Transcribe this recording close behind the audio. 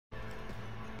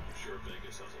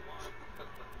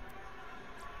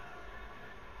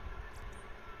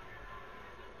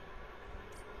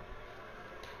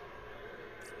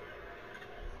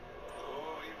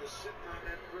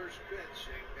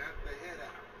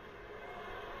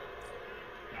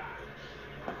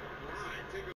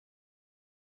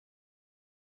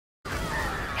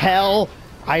Hell!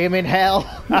 I am in hell!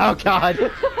 Oh god!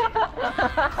 Oh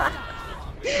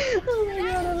my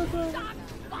god, Avatar.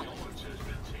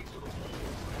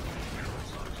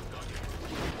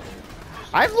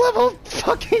 I'm level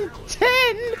fucking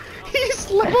 10!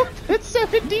 He's level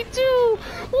 72!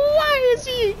 Why is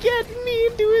he getting me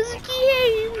into his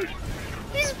game?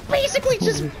 He's basically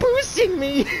just boosting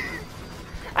me!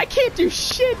 I can't do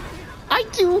shit! I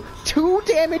do 2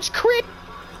 damage crit!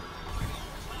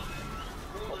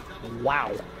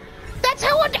 Wow. That's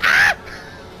how I— ah!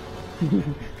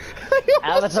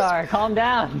 Avatar, calm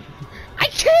down. I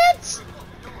can't!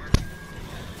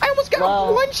 I almost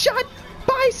got one-shot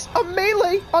by a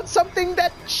melee on something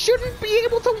that shouldn't be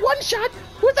able to one-shot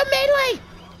with a melee!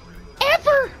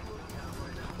 Ever!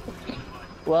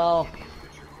 Well,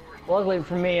 luckily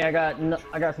for me, I got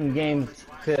some games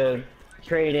to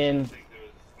trade in,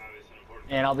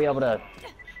 and I'll be able to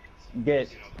get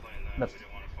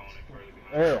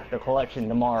the collection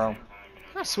tomorrow.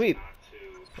 Ah, sweet.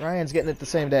 Ryan's getting it the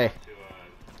same day.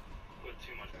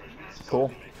 Cool.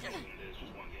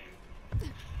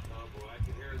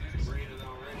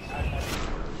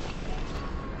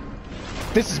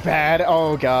 This is bad.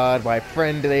 Oh god, my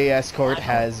friend the escort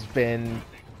has been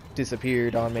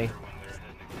disappeared on me.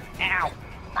 Ow!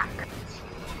 Fuck.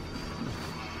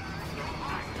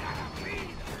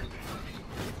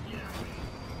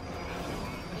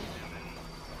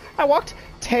 I walked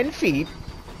 10 feet.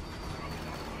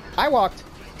 I walked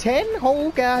 10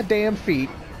 whole goddamn feet.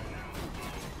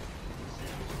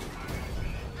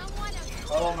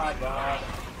 Oh my god.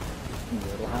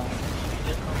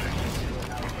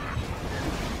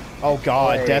 Oh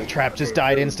god, Hey. Death Trap just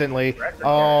died instantly.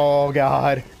 Oh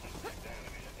god.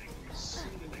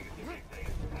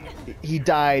 He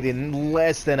died in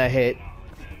less than a hit.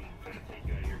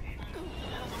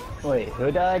 Wait,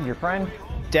 who died? Your friend?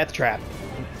 Death Trap.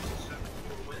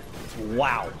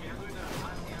 Wow.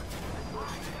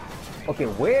 Okay,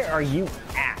 where are you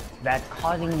at that's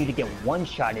causing you to get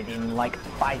one-shotted in like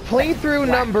 5 seconds? Playthrough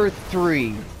Wow. number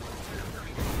 3.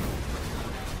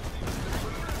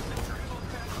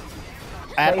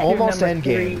 At Playthrough almost number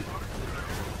endgame.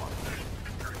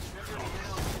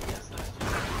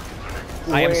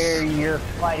 3, I am where you're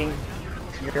fighting,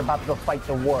 you're about to go fight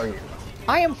the warrior.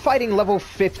 I am fighting level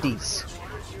 50s.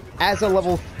 As a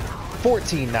level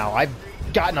 14 now. I've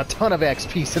gotten a ton of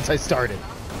XP since I started.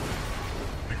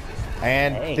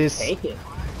 And Hey, this... take it.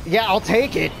 Yeah, I'll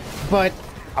take it, but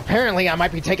apparently I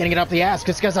might be taking it up the ass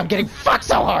because I'm getting fucked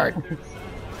so hard!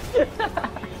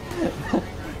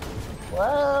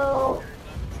 Whoa!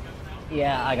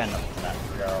 Yeah, I got nothing for that,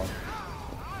 girl.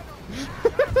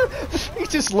 He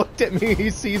just looked at me, he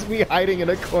sees me hiding in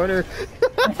a corner.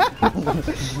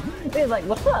 He's like,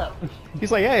 what's up?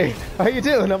 He's like, hey, how you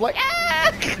doing? I'm like,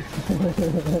 ah!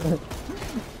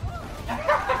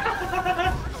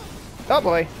 Oh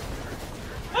boy.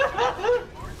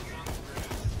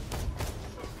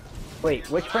 Wait,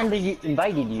 which friend did you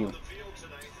invited you?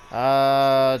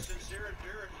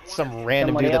 Some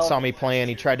random Somebody dude that else? saw me playing,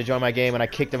 he tried to join my game and I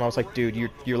kicked him. I was like, dude,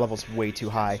 your level's way too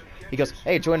high. He goes,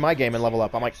 hey, join my game and level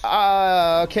up. I'm like,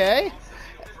 okay.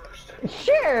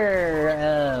 Sure.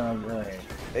 Oh boy.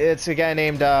 It's a guy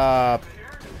named,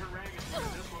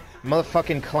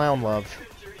 motherfucking Clown Love.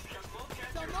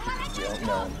 Don't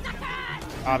know.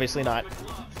 Obviously not.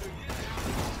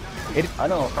 I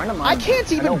know a friend of mine. I can't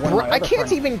know even one of my I other can't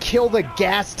friends- even kill the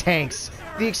gas tanks.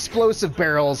 The explosive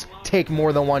barrels take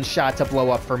more than one shot to blow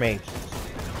up for me.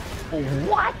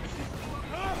 What?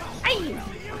 Hey!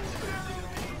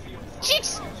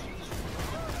 Jeez.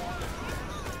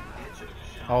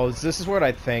 Oh, this is what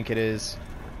I think it is.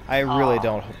 I really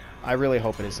don't. I really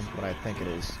hope it isn't what I think it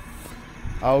is.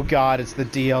 Oh god, it's the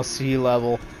DLC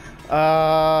level. Oh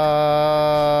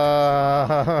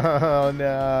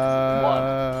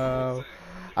no. What?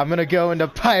 I'm gonna go into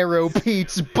Pyro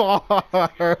Pete's bar.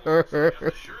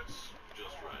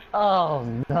 Oh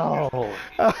no.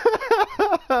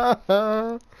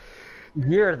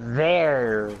 You're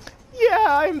there. Yeah,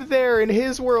 I'm there in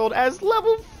his world as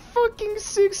level fucking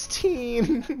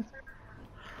 16.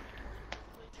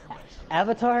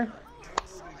 Avatar?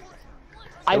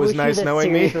 It was wish you nice the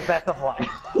knowing me. series of Best of Life.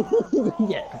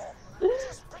 Yes.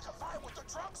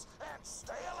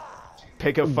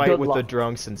 Pick a fight Good with the luck.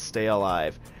 drunks and stay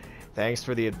alive. Thanks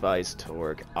for the advice,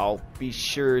 Torg. I'll be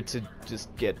sure to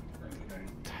just get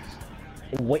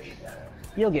Wait.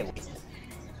 You'll get wasted.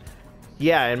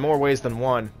 Yeah, in more ways than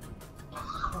one.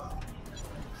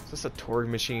 Is this a Torg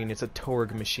machine? It's a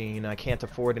Torg machine. I can't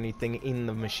afford anything in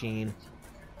the machine.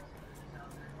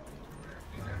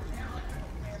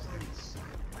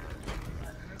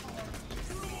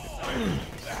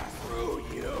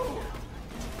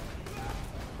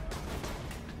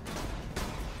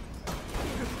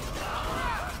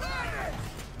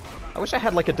 I wish I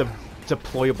had like a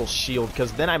deployable shield,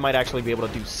 because then I might actually be able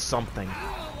to do something.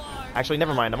 Actually,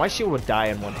 never mind. My shield would die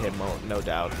in one hit, no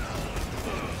doubt.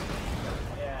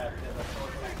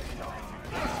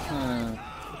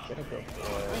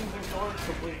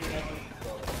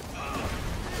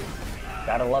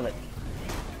 Gotta love it.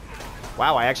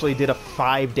 Wow, I actually did a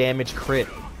 5 damage crit.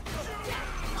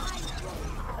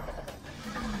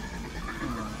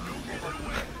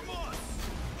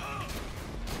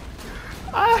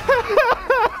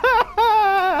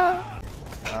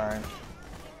 Alright.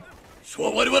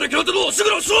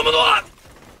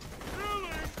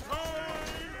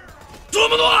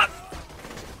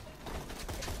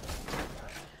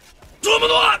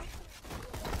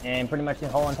 And pretty much the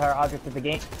whole entire object of the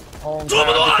game,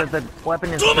 the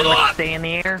weapon is pretty much stay in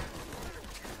the air.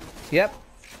 Yep.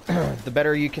 The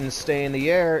better you can stay in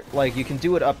the air, like you can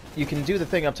do it up, you can do the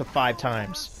thing up to 5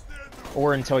 times,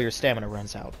 or until your stamina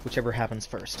runs out, whichever happens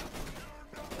first.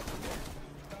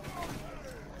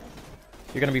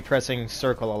 You're gonna be pressing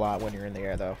circle a lot when you're in the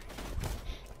air, though.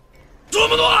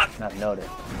 Not noted.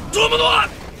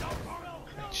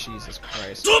 Jesus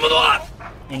Christ.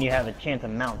 And you have a chance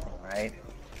of mounting, right?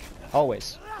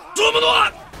 Always.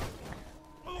 Alright.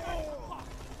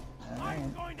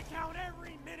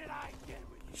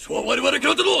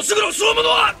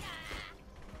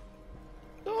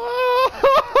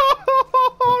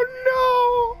 Oh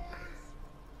no!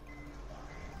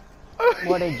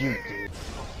 What did you do?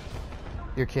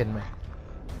 You're kidding me.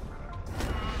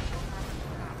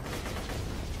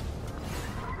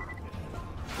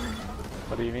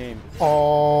 What do you mean?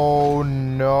 Oh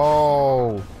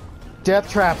no! Death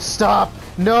trap, stop!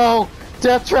 No!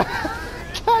 Death trap!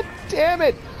 God damn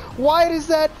it! Why does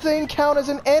that thing count as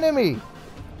an enemy?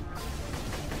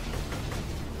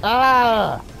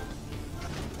 Ah!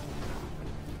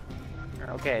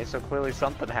 Okay, so clearly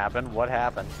something happened. What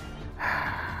happened?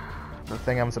 The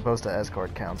thing I'm supposed to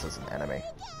escort counts as an enemy.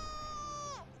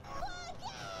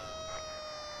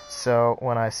 So,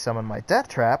 when I summon my death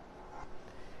trap,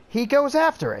 he goes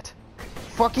after it.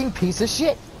 Fucking piece of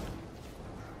shit!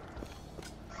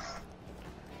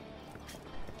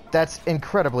 That's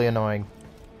incredibly annoying.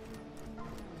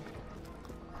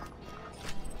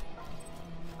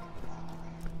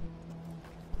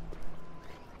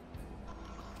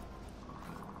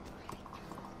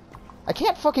 I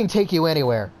can't fucking take you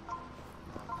anywhere.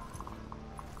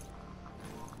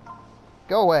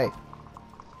 Go away.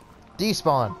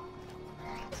 Despawn.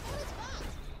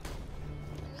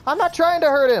 I'm not trying to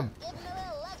hurt him.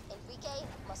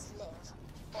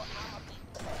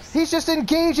 He's just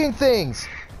engaging things.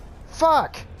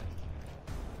 Fuck.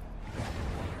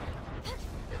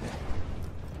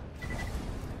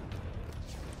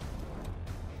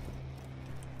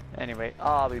 Anyway,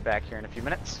 I'll be back here in a few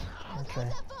minutes. Okay.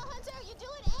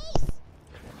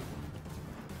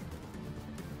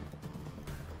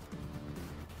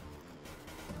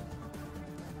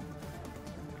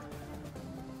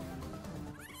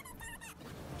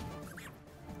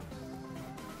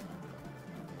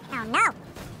 Oh no!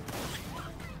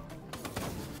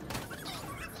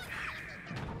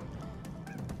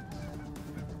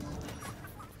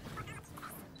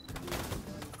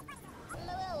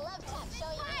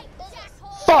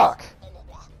 Fuck!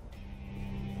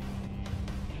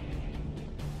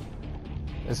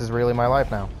 This is really my life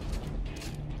now.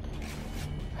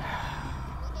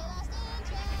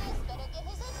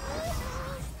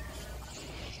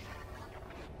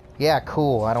 Yeah,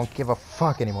 cool. I don't give a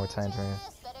fuck anymore, Tangerine.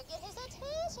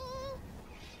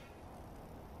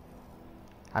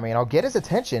 I mean, I'll get his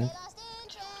attention.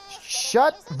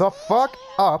 Shut the fuck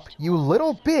up, you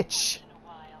little bitch!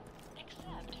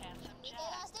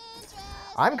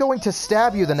 I'm going to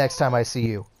stab you the next time I see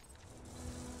you.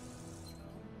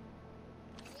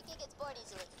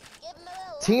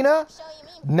 Tina,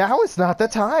 now is not the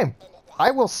time.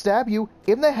 I will stab you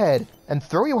in the head and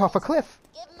throw you off a cliff.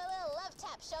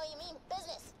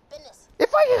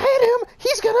 If I hit him,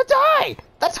 he's gonna die!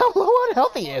 That's how low on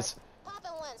health he is.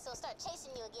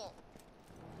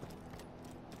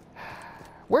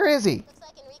 Where is he? Looks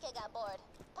like Enrique got bored.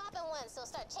 Pop in one, so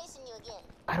start chasing you again.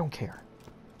 I don't care.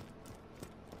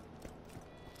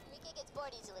 Enrique gets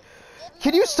bored easily.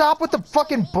 Can you stop with the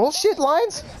fucking bullshit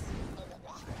lines?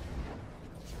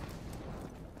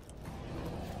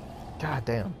 God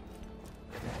damn.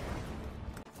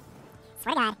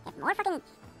 Swear to God, if more fucking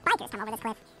bikers come over this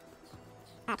cliff.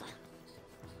 Okay.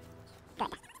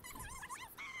 Good.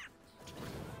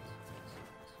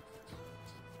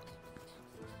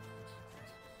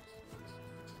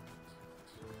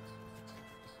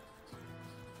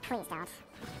 Please don't.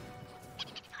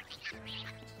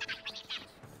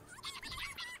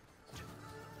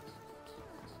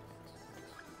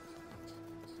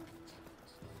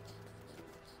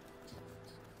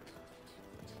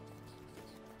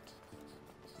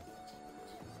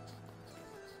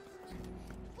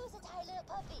 Who's a tired little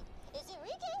puppy? Is it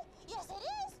Enrique? Yes, it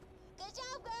is. Good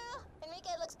job, girl.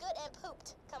 Enrique looks good and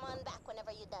pooped. Come on back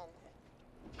whenever you're done.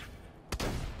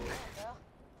 Yeah, girl.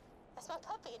 That's my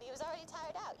puppy, and he was already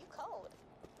tired out. You cold.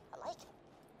 I like it.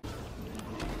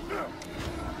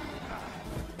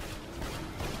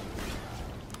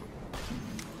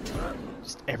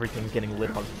 Just everything's getting lit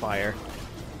on fire.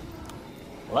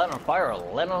 Lit on fire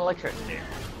or lit on electricity?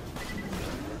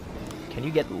 Can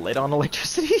you get lit on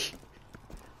electricity?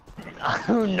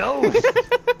 Who knows?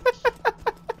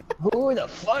 Who the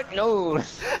fuck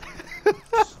knows?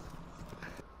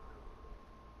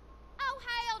 Oh,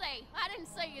 howdy! I didn't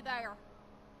see you there.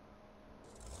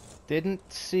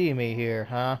 Didn't see me here,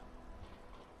 huh?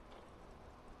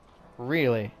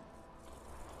 Really?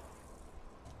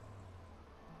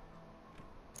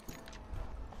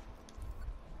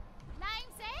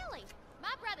 Name's Ellie.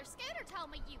 My brother Scooter told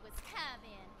me you was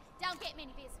coming. Don't get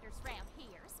many visitors around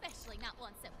here, especially not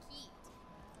one so cute.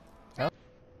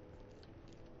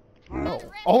 Oh.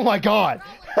 Oh my god!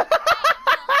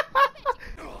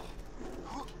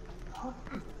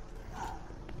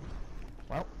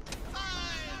 Well,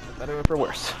 for better or for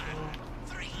worse.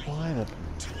 Why the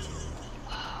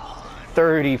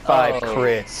 35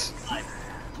 crits.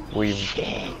 We've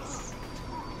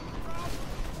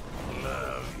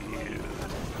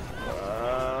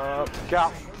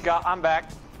I'm back.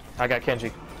 I got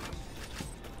Kenji.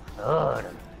 Good.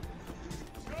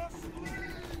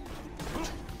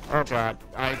 Oh god,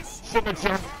 I shouldn't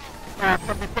have jumped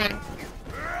from the thing.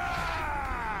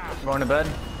 Going to bed?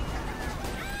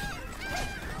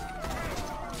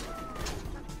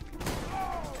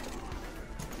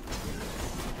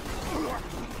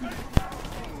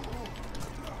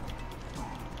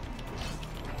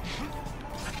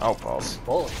 Oh, balls.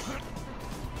 Bullet.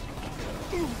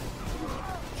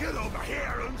 Get over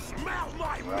here and smell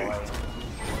my meat!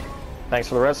 Thanks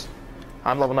for the rest.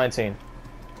 I'm level 19.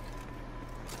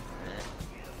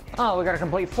 Oh, we gotta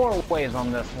complete 4 waves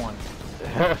on this one.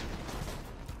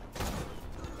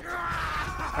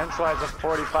 Hence why it's a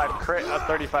 45 crit, a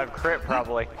 35 crit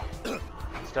probably,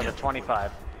 instead of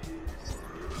 25.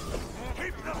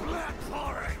 Keep the blood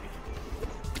pouring!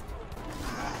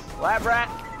 Lab rat!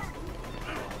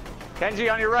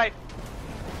 Kenji on your right.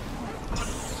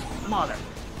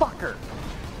 Motherfucker!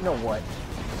 You know what?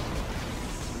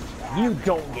 You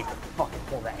don't get to fucking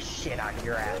pull that shit out of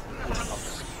your ass.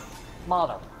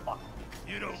 Motherfucker.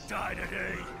 You don't die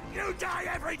today! You die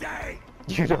every day!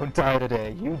 You don't die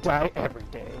today. You die every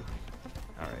day.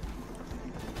 Alright.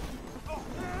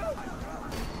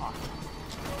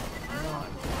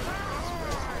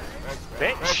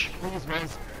 Bitch! Please,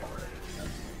 Rez.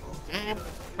 Damn.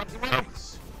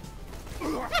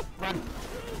 Run.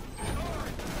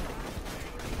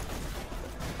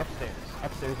 Upstairs.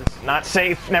 Upstairs is not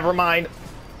safe. Never mind.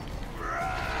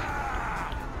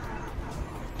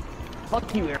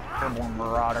 Fuck you, airborne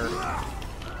marauder.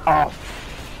 Oh,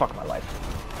 fuck my life.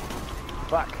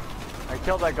 Fuck. I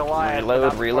killed that Goliath. Reload,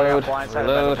 but I'm reload, blindsided by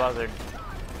reload. the buzzard.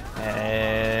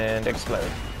 And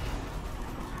explode.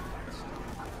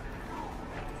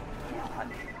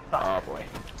 Oh boy.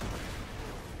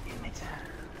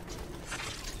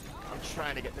 I'm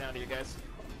trying to get down to you guys.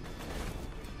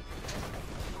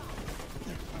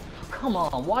 Come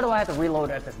on, why do I have to reload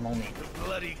at this moment?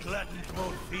 Bloody gluttons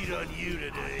won't feed on you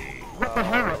today.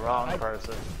 Oh, wrong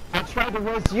person. I tried to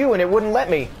res you and it wouldn't let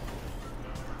me.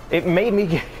 It made me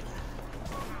get...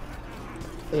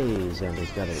 Hey,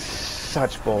 Xander's got it.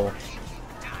 Such bull.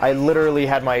 I literally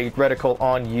had my reticle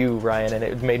on you, Ryan, and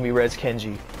it made me res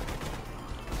Kenji.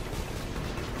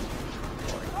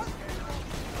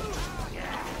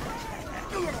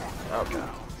 Okay.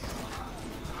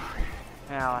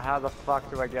 Now, how the fuck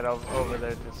do I get over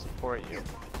there to support you?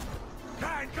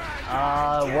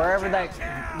 Wherever that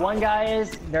one guy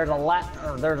is, there's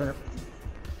a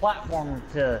platform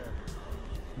to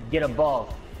get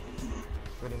above.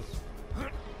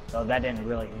 So that didn't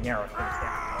really narrow things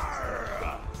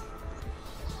down.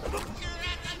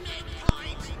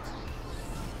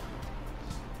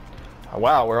 Oh,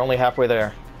 wow, we're only halfway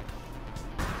there.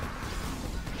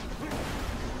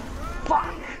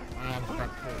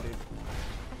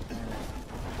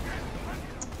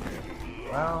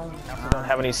 Well, I don't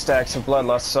have any stacks of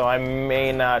bloodlust, so I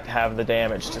may not have the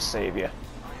damage to save you.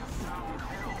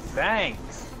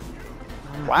 thanks.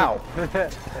 Wow.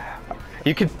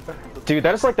 You could... Dude,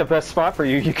 that is like the best spot for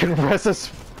you. You can res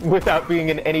us without being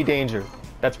in any danger.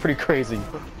 That's pretty crazy.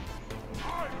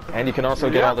 And you can also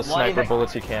get all the sniper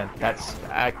bullets you can. That's...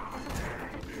 I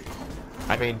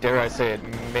mean, dare I say it,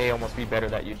 may almost be better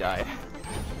that you die.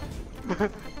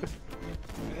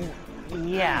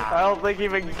 Yeah. I don't think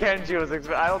even Kenji was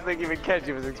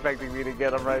expecting me to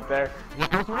get him right there.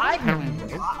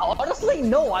 Honestly,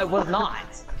 no, I was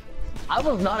not. I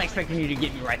was not expecting you to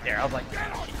get me right there. I was like,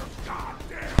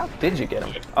 How did you get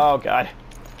him? Oh, God.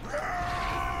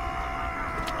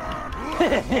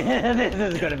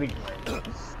 this is gonna be great.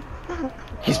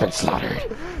 He's been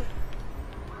slaughtered.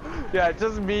 Yeah,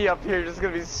 just me up here, just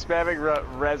gonna be spamming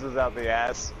reses out the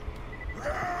ass.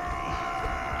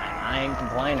 I ain't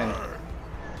complaining.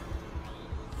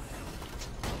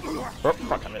 Oh,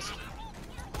 fuck, I missed.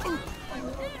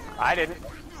 I didn't.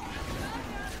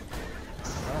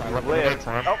 I lived.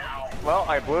 Oh, well,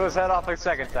 I blew his head off a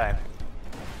second time.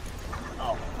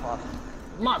 Oh, fuck.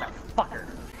 Motherfucker.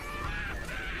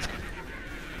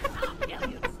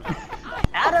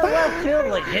 Out of left field,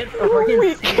 like hit for freaking.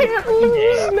 We can't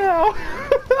lose now.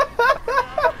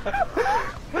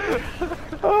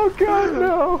 Oh God,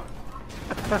 no.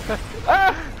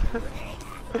 Ah!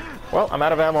 Well, I'm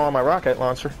out of ammo on my rocket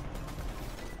launcher.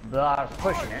 But I was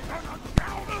pushing it.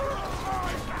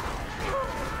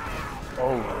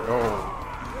 Oh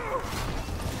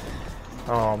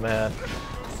no. Oh man.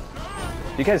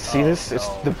 You guys see this? It's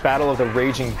the battle of the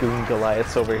raging goon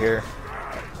Goliaths over here.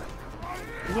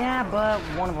 Yeah, but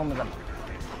one of them is a.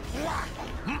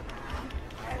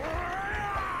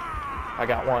 I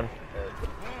got one.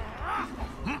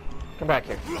 Come back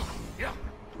here.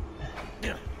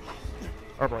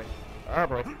 Oh boy. Oh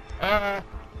boy.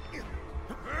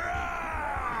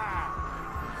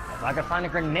 If I could find a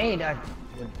grenade, I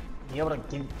would be able to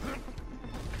give.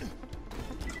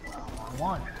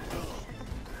 One.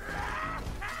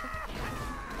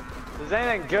 If there's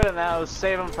anything good in that,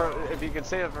 save them for. If you could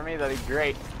save it for me, that'd be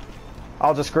great.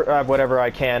 I'll just grab whatever I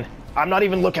can. I'm not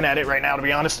even looking at it right now, to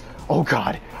be honest. Oh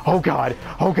God. Oh God.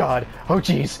 Oh God. Oh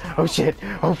jeez. Oh shit.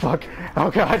 Oh fuck.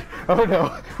 Oh God. Oh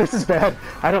no. This is bad.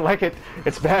 I don't like it.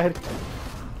 It's bad.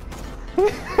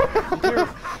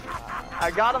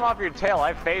 I got him off your tail.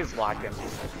 I phase locked him.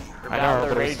 I know,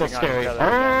 but it's still scary. Oh,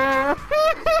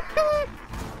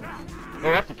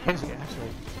 that's a Kenji,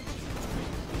 actually.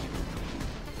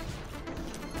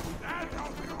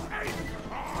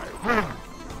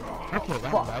 Okay,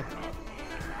 roundabout.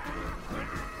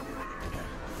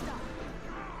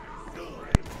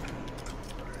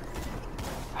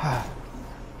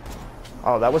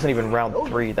 Oh, that wasn't even round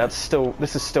 3.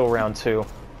 This is still round 2.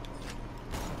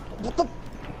 What the?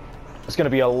 There's gonna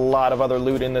be a lot of other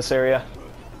loot in this area.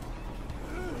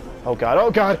 Oh God, oh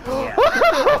God! Yeah.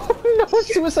 Oh, no,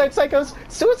 suicide psychos!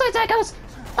 Suicide psychos!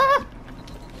 Ah!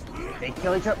 They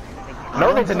kill each other.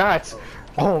 No, they did not!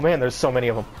 Oh man, there's so many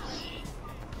of them.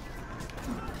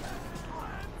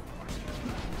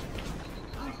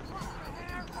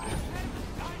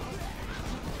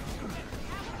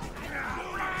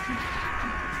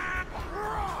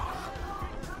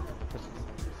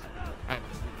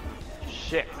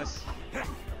 Shit, this...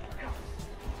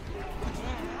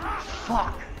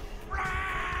 Fuck.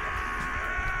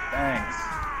 Thanks.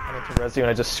 I went to res you and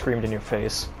I just screamed in your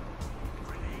face.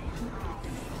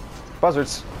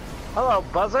 Buzzards. Hello,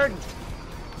 buzzard.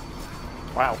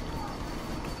 Wow.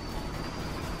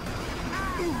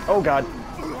 Oh God.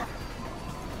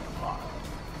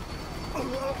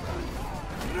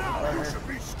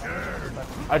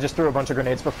 I just threw a bunch of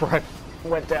grenades before I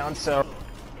went down, so...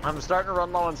 I'm starting to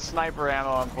run low on sniper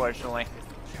ammo, unfortunately.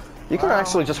 You can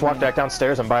actually just walk back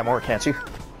downstairs and buy more, can't you?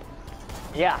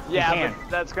 Yeah, Yeah, but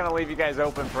that's gonna leave you guys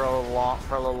open for a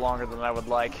little longer than I would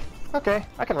like. Okay,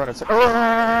 I can run it. Come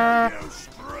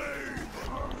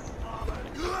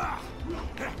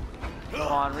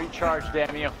on, recharge,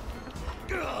 damn you.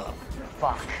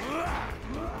 Fuck.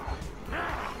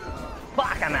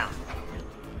 Fuck, I'm out.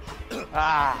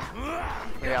 Ah.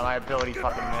 Yeah, my ability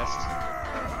fucking missed.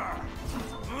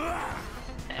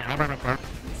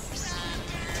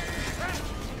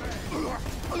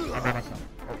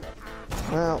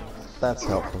 Well, that's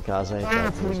helpful, Kaze.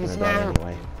 That was gonna die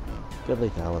anyway. Good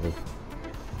lethality.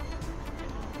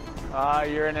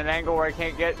 You're in an angle where I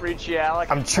can't reach you, Alec.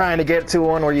 I'm trying to get to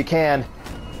one where you can.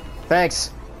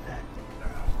 Thanks.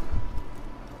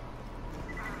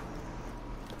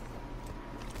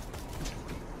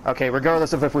 Okay,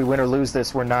 regardless of if we win or lose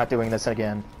this, we're not doing this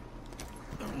again.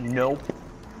 Nope.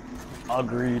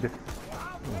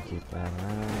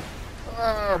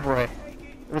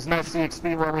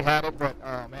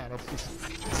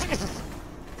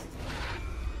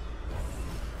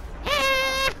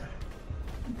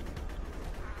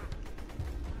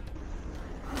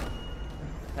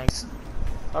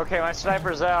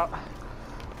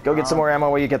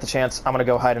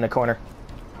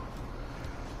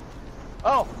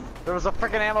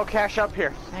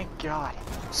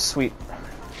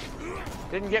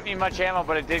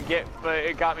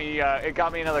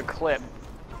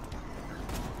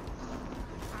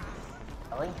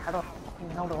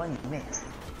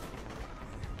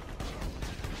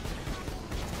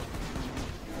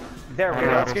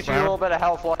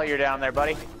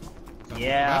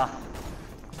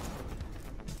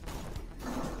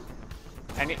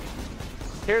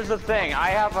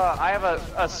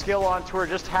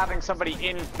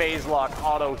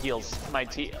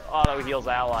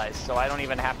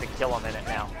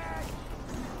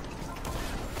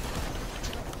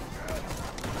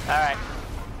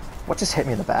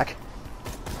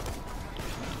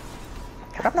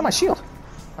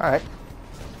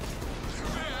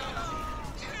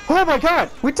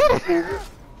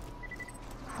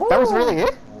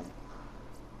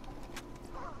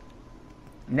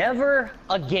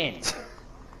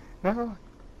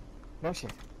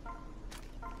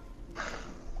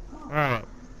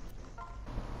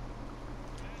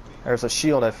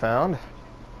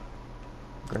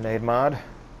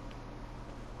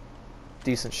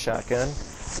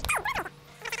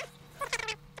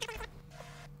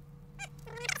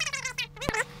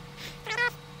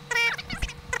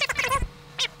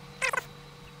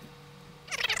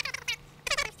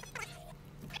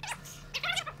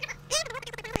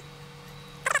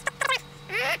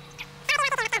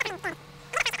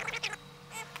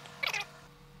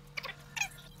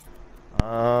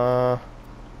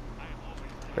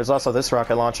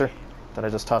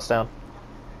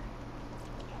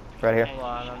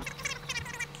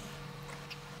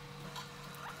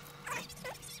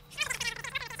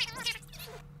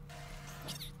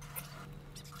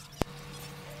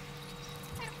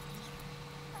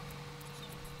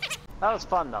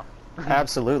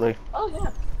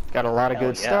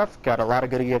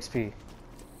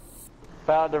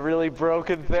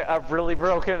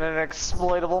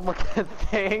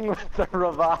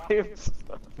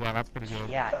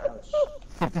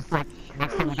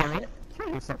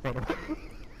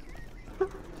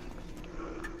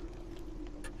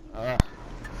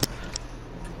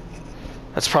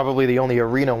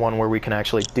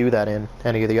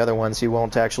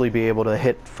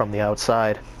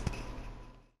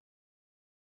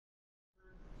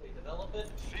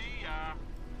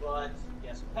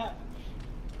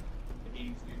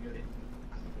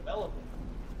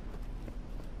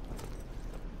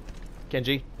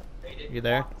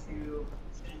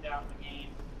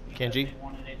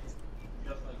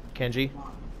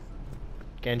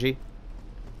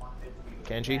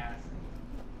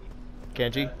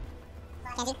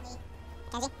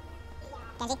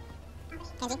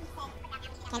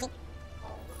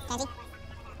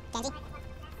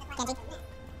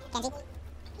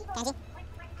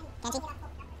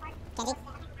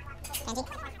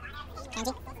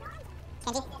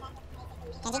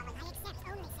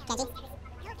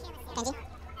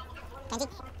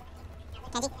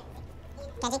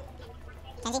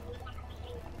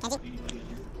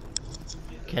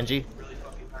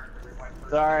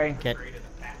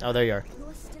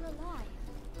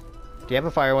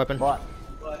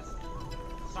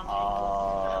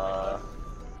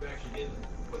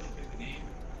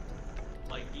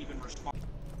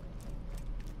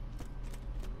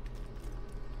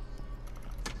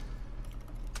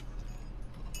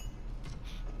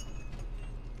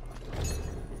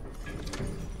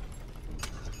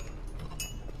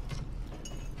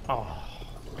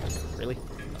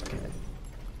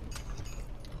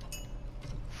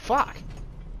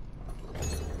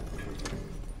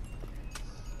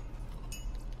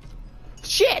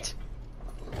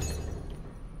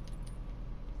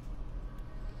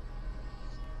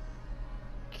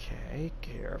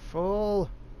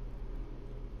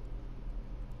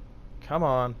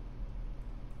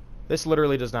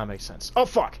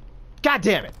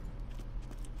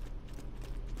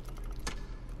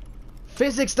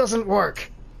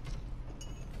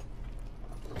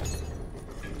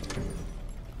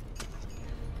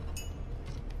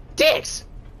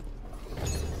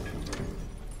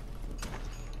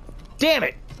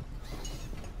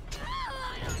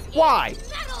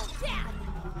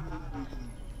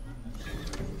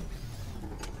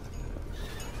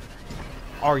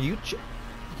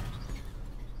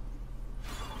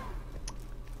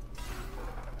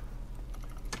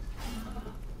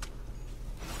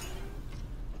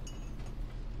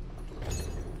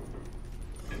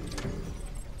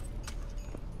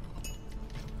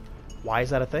 Why is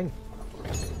that a thing? Are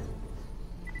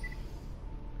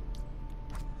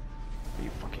you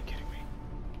fucking kidding me?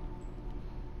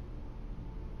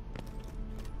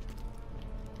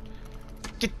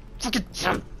 Get fucking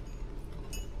jump!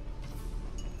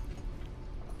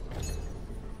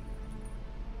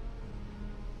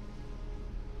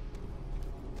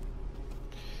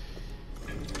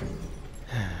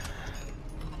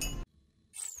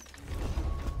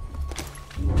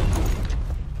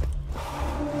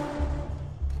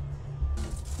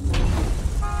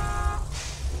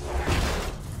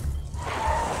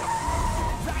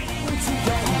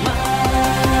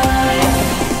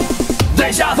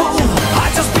 Deja vu,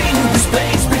 I just been in this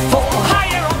place before.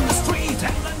 Higher on the street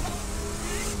and then...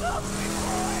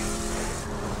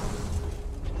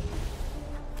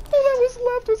 All that was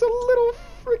left was a little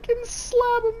freaking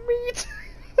slab of meat.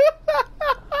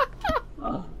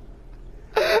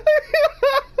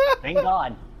 Thank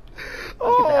God. Let's get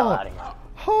the hell out of here.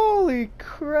 Holy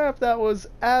crap, that was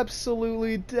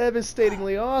absolutely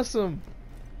devastatingly awesome.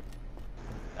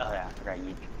 Oh yeah, I forgot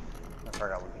you. I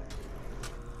forgot what you.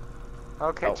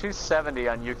 Okay, 270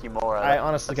 on Yukimura. I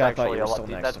honestly thought you were a still lot-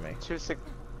 next that's to me.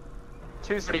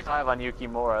 265 on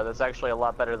Yukimura. That's actually a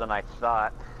lot better than I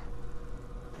thought.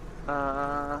 You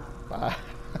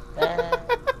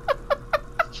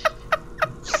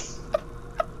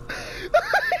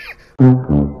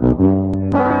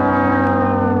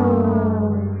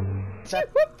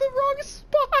hit the wrong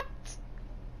spot!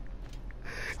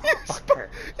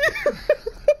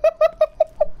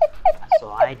 So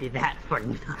I did that for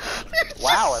nothing.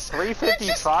 Wow, a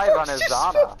 355 on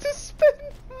Azana. To spend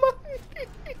money.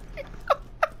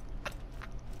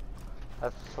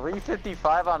 A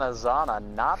 355 on Azana,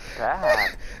 not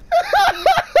bad.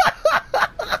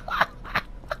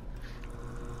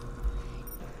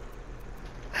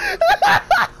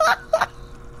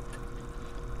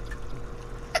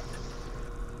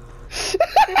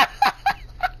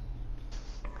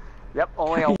 Yep,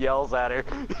 only yells at her.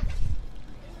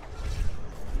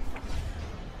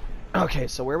 Okay,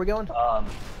 so where are we going?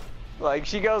 Like,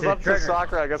 she goes up to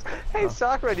Sakura and goes, "Hey,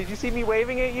 Sakura, did you see me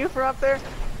waving at you from up there?"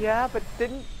 "Yeah, but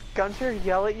didn't Gunter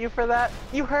yell at you for that?"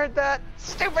 "You heard that?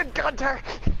 Stupid Gunter!"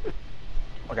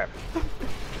 Okay.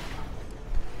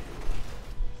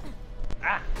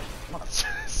 Ah!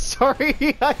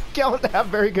 Sorry, I don't have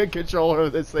very good control over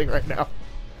this thing right now.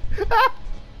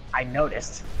 I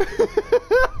noticed.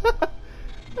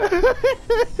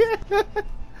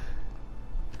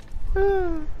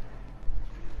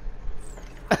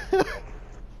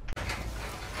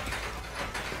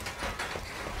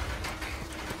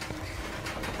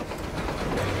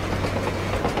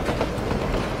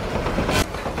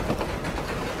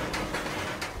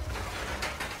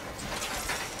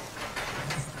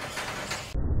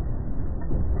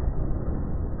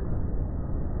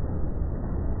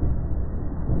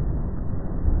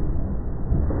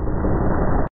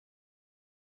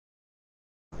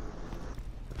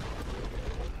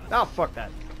 Oh, fuck that.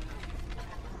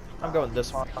 I'm going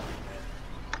this way.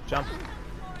 Jump.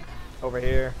 Over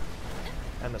here.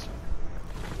 And this way.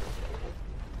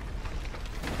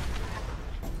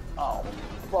 Oh,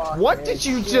 fuck. What did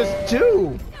you just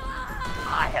do?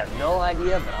 I have no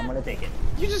idea, but I'm gonna take it.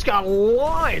 You just got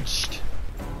launched!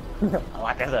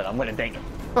 Like I said, I'm gonna take it.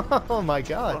 Oh my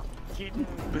god.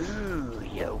 Boo,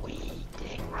 you wee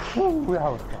dick.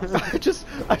 I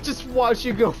just watched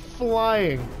you go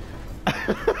flying.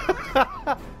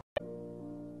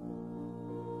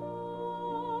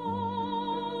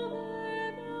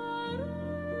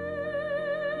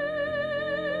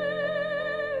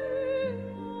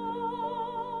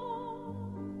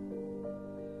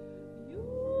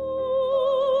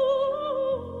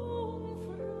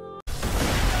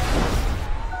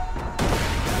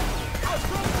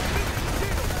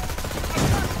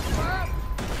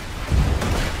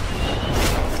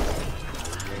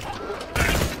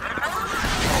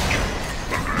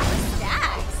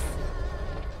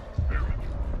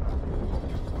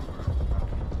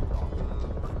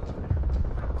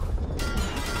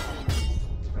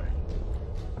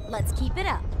 Let's keep it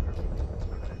up.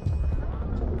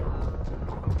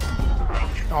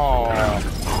 Oh.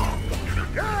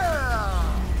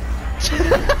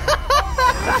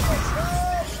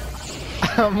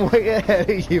 I'm way ahead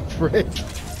of you, prick.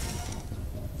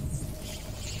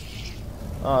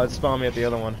 Oh, it spawned me at the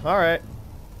other one. Alright.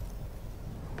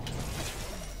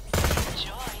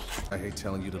 I hate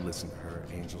telling you to listen to her.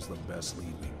 Angel's the best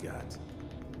lead we got.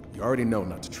 You already know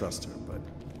not to trust her, but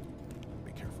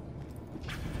be careful.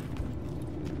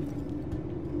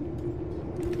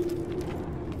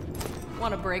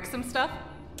 Want to break some stuff?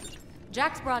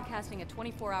 Jack's broadcasting a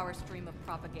 24-hour stream of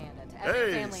propaganda to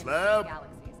every family in the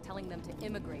galaxies, telling them to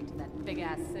immigrate to that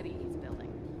big-ass city he's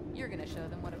building. You're gonna show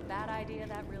them what a bad idea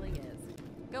that really is.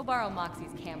 Go borrow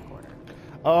Moxie's camcorder.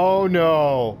 Oh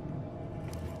no!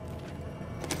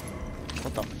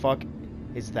 What the fuck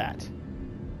is that?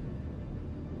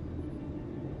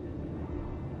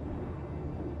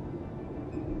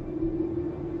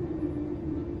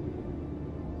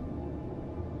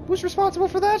 Who's responsible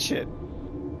for that shit?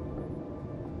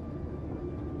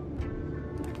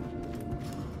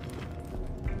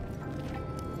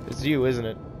 It's you, isn't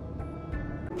it?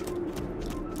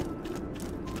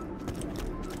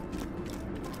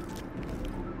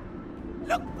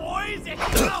 Look, boys, it's